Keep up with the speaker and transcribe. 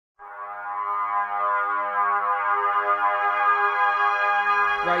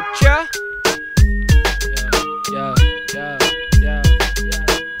right, yeah? Yeah.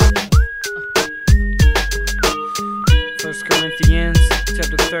 1 Corinthians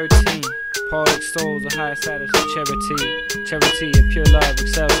chapter 13. Paul extols the high status of charity. Charity of pure love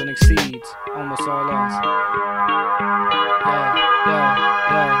excels and exceeds almost all else.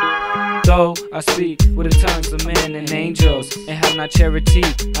 Though I speak with the tongues of men and angels, and have not charity,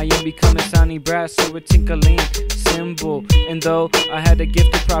 I am becoming sounding brass or a tinkling cymbal. And though I had the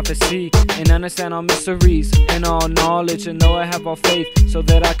gift of prophecy, and understand all mysteries and all knowledge, and though I have all faith so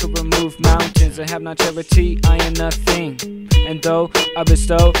that I could remove mountains, and have not charity, I am nothing. And though I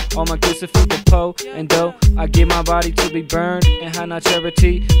bestow all my goods to feed the poor, and though I give my body to be burned, and have not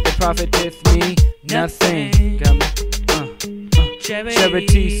charity, it profiteth me nothing. Got me?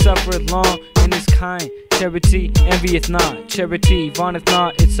 Charity suffereth long and is kind. Charity envieth not. Charity vaunteth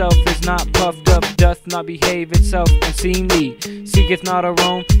not itself, is not puffed up, doth not behave itself unseemly, seeketh not her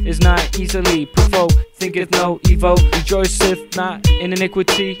own, is not easily provoked, thinketh no evil, rejoiceth not in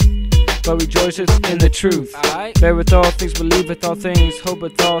iniquity, but rejoiceth in the truth. Beareth all things, believeth all things,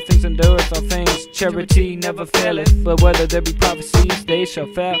 hopeth all things, endureth all things. Charity never faileth, but whether there be prophecies, they shall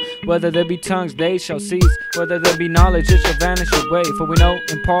fail. Whether there be tongues, they shall cease. Whether there be knowledge, it shall vanish away. For we know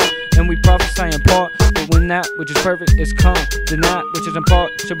in part, and we prophesy in part. But when that which is perfect is come, then that which is in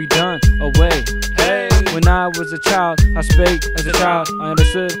part shall be done away. Hey. When I was a child, I spake as a child, I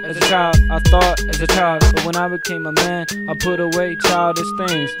understood as a child, I thought as a child. But when I became a man, I put away childish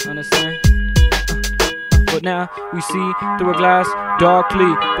things. Understand? But now we see through a glass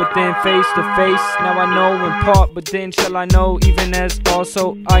darkly, but then face to face. Now I know in part, but then shall I know, even as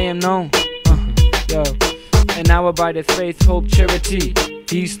also I am known. And now abideth faith, hope, charity.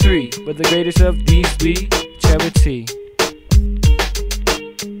 These three, but the greatest of these be charity.